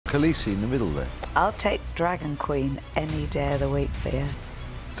Khaleesi in the middle there. I'll take Dragon Queen any day of the week for you.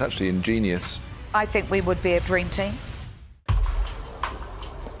 It's actually ingenious. I think we would be a dream team.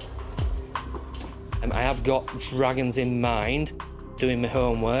 I have got dragons in mind, doing my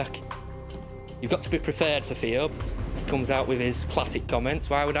homework. You've got to be prepared for Theo. He comes out with his classic comments,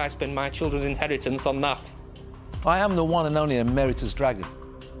 why would I spend my children's inheritance on that? I am the one and only emeritus dragon.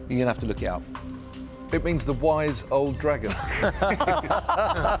 You're going to have to look it up. It means the wise old dragon.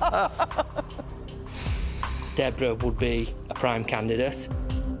 Deborah would be a prime candidate.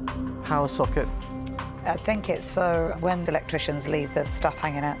 Power socket. I think it's for when the electricians leave the stuff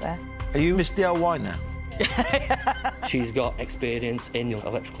hanging out there. Are you Miss DIY now? She's got experience in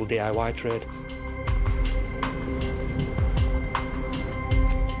electrical DIY trade.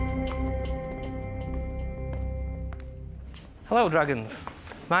 Hello, Dragons.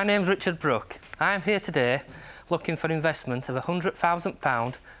 My name's Richard Brook. I'm here today looking for investment of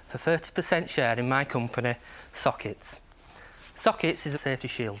 £100,000 for 30% share in my company, Sockitz. Sockitz is a safety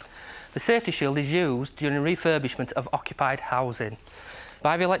shield. The safety shield is used during refurbishment of occupied housing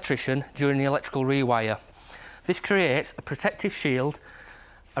by the electrician during the electrical rewire. This creates a protective shield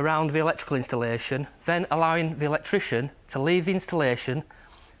around the electrical installation, then allowing the electrician to leave the installation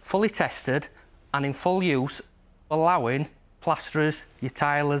fully tested and in full use, allowing plasterers, your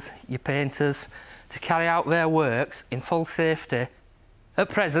tilers, your painters to carry out their works in full safety. At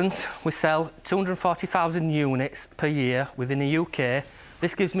present, we sell 240,000 units per year within the UK.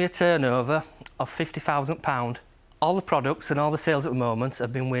 This gives me a turnover of £50,000. All the products and all the sales at the moment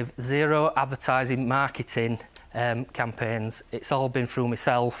have been with zero advertising, marketing campaigns. It's all been through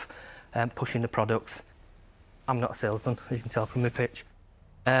myself pushing the products. I'm not a salesman, as you can tell from my pitch.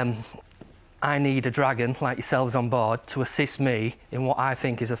 I need a dragon like yourselves on board to assist me in what I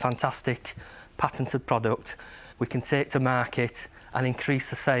think is a fantastic patented product we can take to market and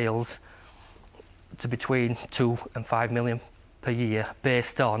increase the sales to between 2 and 5 million per year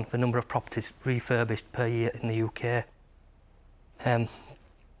based on the number of properties refurbished per year in the UK.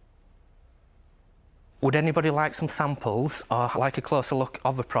 Would anybody like some samples or like a closer look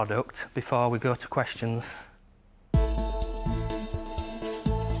of the product before we go to questions?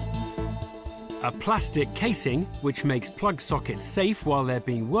 A plastic casing, which makes plug sockets safe while they're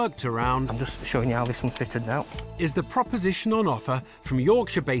being worked around. I'm just showing you how this one's fitted now. Is the proposition on offer from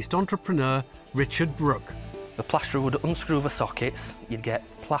Yorkshire-based entrepreneur Richard Brook. The plasterer would unscrew the sockets, you'd get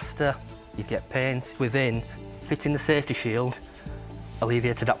plaster, you'd get paint within. Fitting the safety shield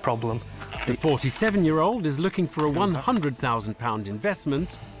alleviated that problem. The 47-year-old is looking for a £100,000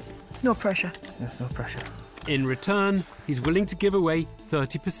 investment. No pressure. There's no pressure. In return, he's willing to give away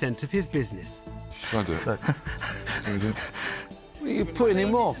 30% of his business. I'll do it. You're putting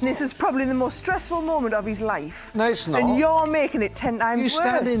him off. This is probably the most stressful moment of his life. No, it's not. And you're making it 10 times worse. You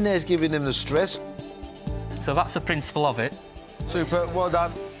standing there's giving him the stress. So that's the principle of it. Super, well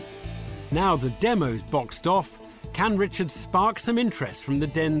done. Now the demo's boxed off, can Richard spark some interest from the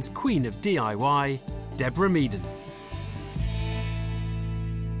den's queen of DIY, Deborah Meaden?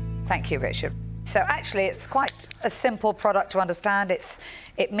 Thank you, Richard. So actually, it's quite a simple product to understand.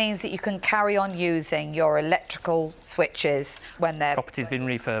 It means that you can carry on using your electrical switches when their Property's been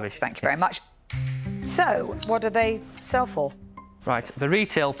refurbished. Thank you very much. So, what do they sell for? Right, the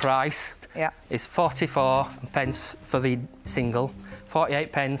retail price is 44 pence for the single,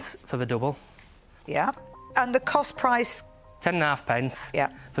 48 pence for the double. Yeah. And the cost price? 10.5 pence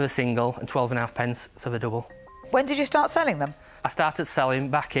for the single and 12.5 pence for the double. When did you start selling them? I started selling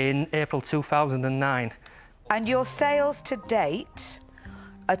back in April 2009. And your sales to date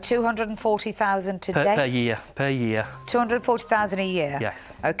are 240,000 to date? Per year. 240,000 a year?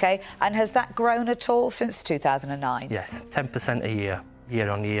 Yes. OK. And has that grown at all since 2009? Yes, 10% a year,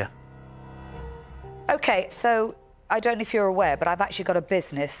 year on year. OK, so I don't know if you're aware, but I've actually got a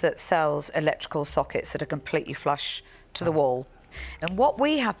business that sells electrical sockets that are completely flush to the wall. And what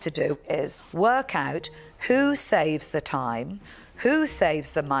we have to do is work out who saves the time, who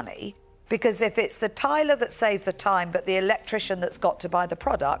saves the money, because if it's the tiler that saves the time but the electrician that's got to buy the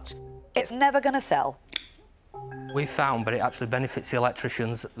product, it's never going to sell. We found, but it actually benefits the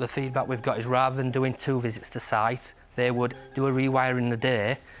electricians, the feedback we've got is rather than doing 2 visits to site, they would do a rewire in the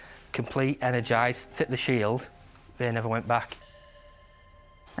day, complete, energise, fit the shield, they never went back.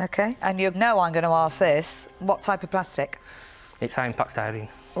 OK, and you know I'm going to ask this, what type of plastic? It's high-impact styrene.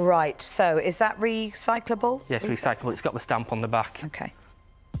 Right, so is that recyclable? Yes, recyclable. It's got the stamp on the back. OK.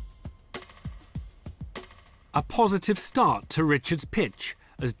 A positive start to Richard's pitch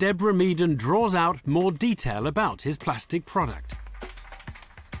as Deborah Meaden draws out more detail about his plastic product.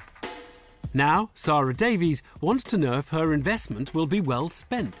 Now, Sarah Davies wants to know if her investment will be well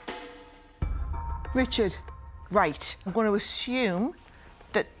spent. Richard, right, I'm going to assume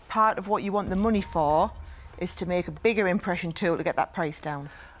that part of what you want the money for is to make a bigger impression tool to get that price down.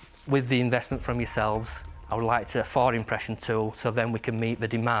 With the investment from yourselves, I would like to 4 impression tool, so then we can meet the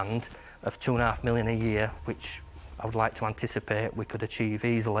demand of 2.5 million a year, which I would like to anticipate we could achieve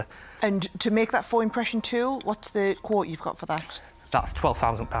easily. And to make that 4 impression tool, what's the quote you've got for that? That's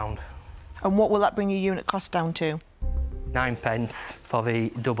 £12,000. And what will that bring your unit cost down to? 9 pence for the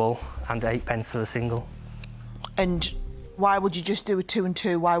double and 8 pence for the single. And why would you just do a 2 and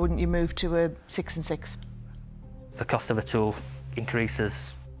 2? Why wouldn't you move to a 6 and 6? The cost of a tool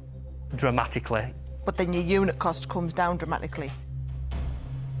increases dramatically. But then your unit cost comes down dramatically.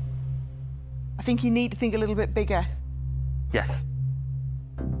 I think you need to think a little bit bigger. Yes.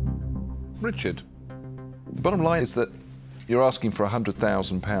 Richard, the bottom line is that you're asking for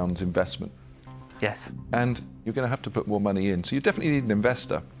 £100,000 investment. Yes. And you're going to have to put more money in. So you definitely need an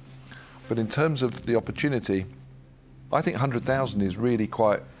investor. But in terms of the opportunity, I think 100,000 is really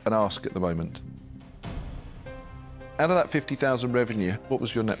quite an ask at the moment. Out of that 50,000 revenue, what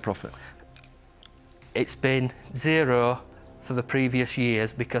was your net profit? It's been 0 for the previous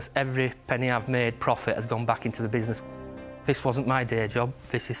years because every penny I've made profit has gone back into the business. This wasn't my day job.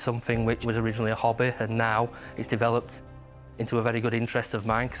 This is something which was originally a hobby, and now it's developed into a very good interest of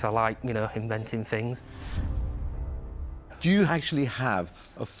mine because I like, you know, inventing things. Do you actually have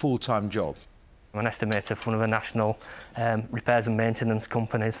a full-time job? I'm an estimator for one of the national repairs and maintenance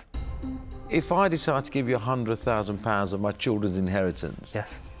companies. If I decide to give you £100,000 of my children's inheritance,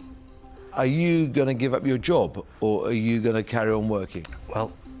 Yes. are you going to give up your job or are you going to carry on working?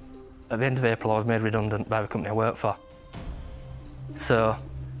 Well, at the end of April I was made redundant by the company I work for. So,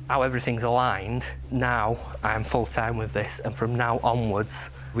 how everything's aligned, now I'm full-time with this, and from now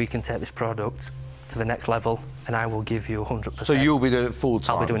onwards we can take this product to the next level and I will give you 100%. So you'll be doing it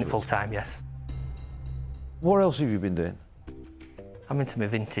full-time? I'll be doing it full-time, yes. What else have you been doing? I'm into my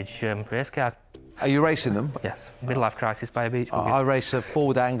vintage race cars. Are you racing them? Yes, midlife crisis by a beach buggy. I race a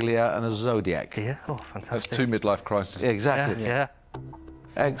Ford Anglia and a Zodiac. Yeah, oh, That's fantastic. 2 midlife crises. Exactly. Yeah.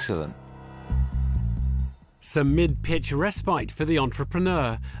 Excellent. Some mid-pitch respite for the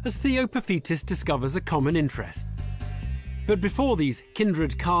entrepreneur as Theo Paphitis discovers a common interest. But before these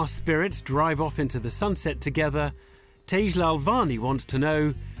kindred car spirits drive off into the sunset together, Tej Lalvani wants to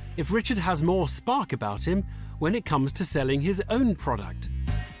know if Richard has more spark about him when it comes to selling his own product.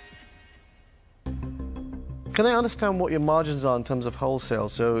 Can I understand what your margins are in terms of wholesale?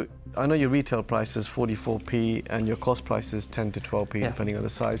 So I know your retail price is 44p and your cost price is 10 to 12p, depending on the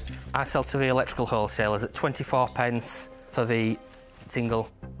size. I sell to the electrical wholesalers at 24 pence for the single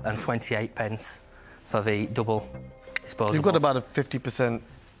and 28 pence for the double disposable. You've got about a 50%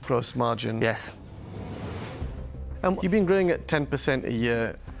 gross margin. Yes. And you've been growing at 10% a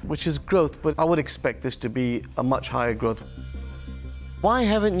year, which is growth, but I would expect this to be a much higher growth. Why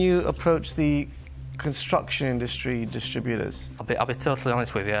haven't you approached the construction industry distributors? I'll be totally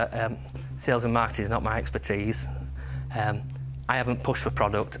honest with you. Sales and marketing is not my expertise. I haven't pushed the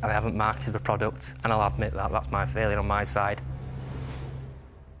product and I haven't marketed the product, and I'll admit that that's my failure on my side.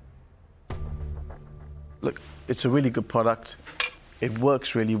 Look, it's a really good product. It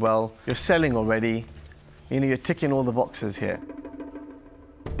works really well. You're selling already. You know, you're ticking all the boxes here.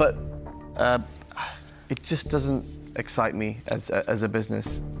 But it just doesn't excite me as a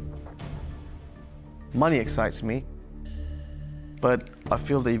business. Money excites me, but I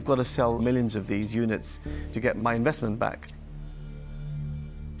feel that you've got to sell millions of these units to get my investment back.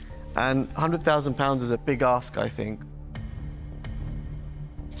 And £100,000 is a big ask, I think.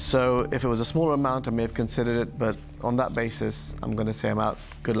 So if it was a smaller amount, I may have considered it, but on that basis, I'm going to say I'm out.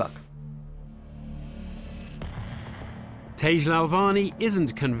 Good luck. Tej Lalvani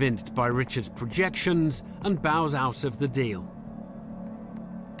isn't convinced by Richard's projections and bows out of the deal.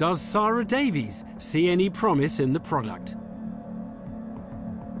 Does Sarah Davies see any promise in the product?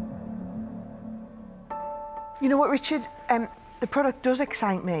 You know what, Richard? The product does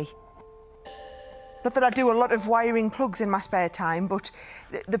excite me. Not that I do a lot of wiring plugs in my spare time, but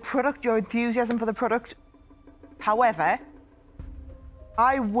the product, your enthusiasm for the product. However,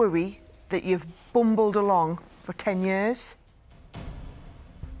 I worry that you've bumbled along for 10 years.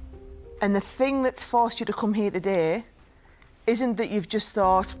 And the thing that's forced you to come here today isn't that you've just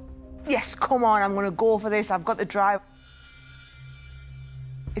thought, yes, come on, I'm going to go for this, I've got the drive.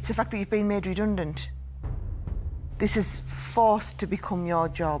 It's the fact that you've been made redundant. This is forced to become your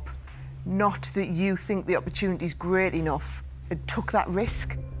job, not that you think the opportunity's great enough and took that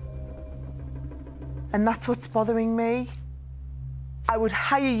risk. And that's what's bothering me. I would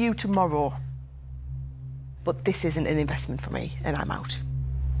hire you tomorrow. But this isn't an investment for me, and I'm out.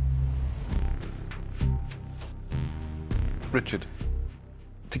 Richard,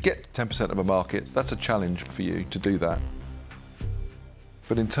 to get 10% of a market, that's a challenge for you to do that.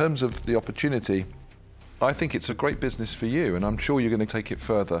 But in terms of the opportunity, I think it's a great business for you, and I'm sure you're going to take it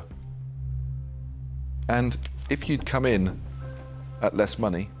further. And if you'd come in at less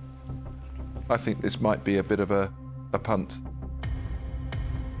money, I think this might be a bit of a punt.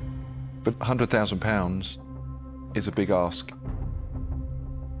 But £100,000 is a big ask.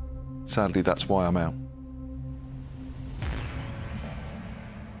 Sadly, that's why I'm out.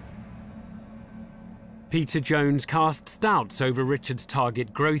 Peter Jones casts doubts over Richard's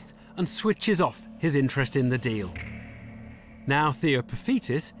target growth and switches off his interest in the deal. Now Theo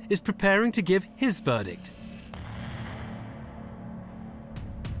Paphitis is preparing to give his verdict.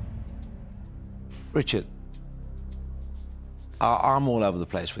 Richard, I'm all over the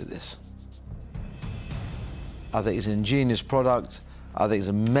place with this. I think it's an ingenious product. I think it's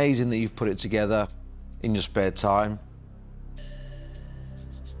amazing that you've put it together in your spare time.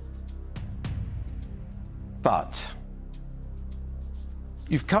 But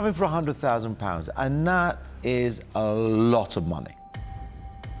you've come in for £100,000, and that is a lot of money.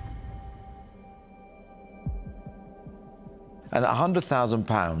 And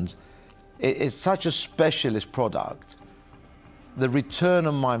 £100,000 is such a specialist product, the return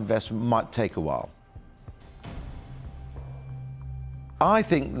on my investment might take a while. I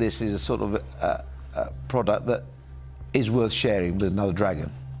think this is a sort of a product that is worth sharing with another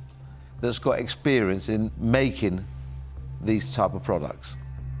dragon that's got experience in making these type of products.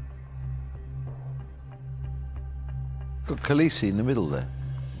 Got Khaleesi in the middle there.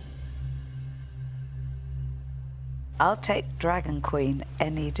 I'll take Dragon Queen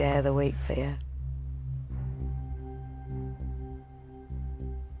any day of the week for you.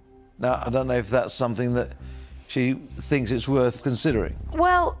 Now, I don't know if that's something that she thinks it's worth considering.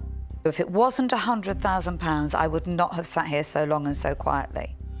 Well, if it wasn't £100,000, I would not have sat here so long and so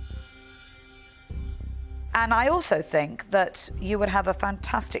quietly. And I also think that you would have a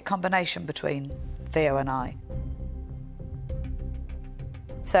fantastic combination between Theo and I.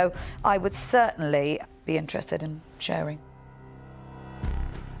 So I would certainly be interested in sharing.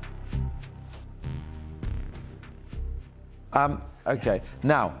 Okay,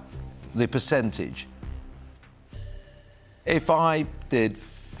 now, the percentage. If I did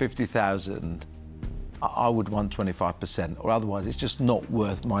 50,000, I would want 25%, or otherwise it's just not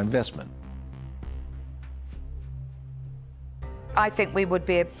worth my investment. I think we would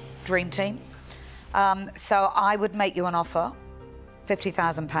be a dream team. So I would make you an offer,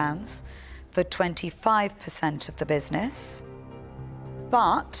 £50,000 for 25% of the business,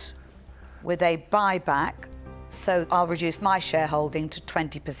 but with a buyback, so I'll reduce my shareholding to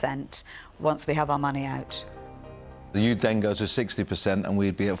 20% once we have our money out. You'd then go to 60% and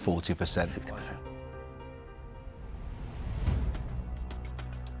we'd be at 40%. 60%.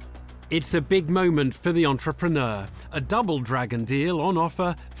 It's a big moment for the entrepreneur. A double dragon deal on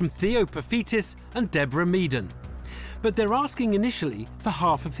offer from Theo Paphitis and Deborah Meaden. But they're asking initially for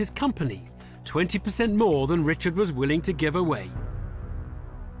half of his company, 20% more than Richard was willing to give away.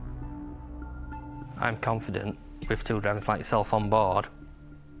 I'm confident with two dragons like yourself on board,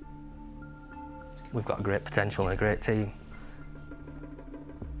 we've got a great potential and a great team.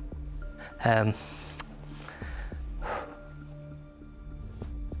 I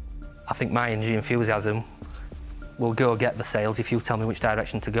think my energy and enthusiasm will go get the sales if you tell me which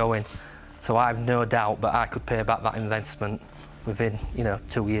direction to go in. So I've no doubt that I could pay back that investment within,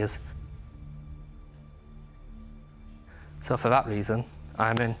 2 years. So for that reason,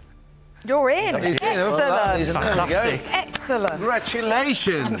 I'm in. You're in. Excellent. Fantastic. Excellent.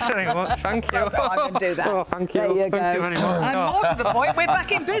 Congratulations. Thanks very much. Thank you. I can do that. Oh, thank you. There you Thank go. you very much. And more to the point, we're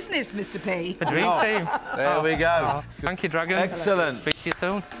back in business, Mr. P. A dream team. There we go. Thank you, Dragons. Excellent. Speak to you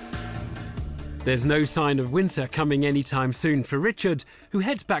soon. There's no sign of winter coming anytime soon for Richard, who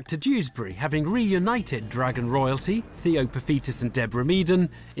heads back to Dewsbury, having reunited Dragon royalty, Theo Paphitis and Deborah Meaden,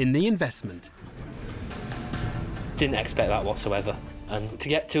 in the investment. Didn't expect that whatsoever. And to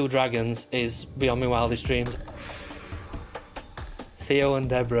get two dragons is beyond my wildest dreams. Theo and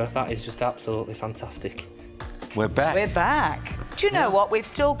Deborah, that is just absolutely fantastic. We're back. We're back. Do you know what? We've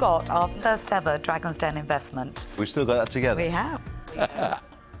still got our first ever Dragon's Den investment. We've still got that together. We have.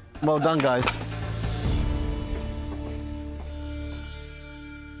 Well done, guys.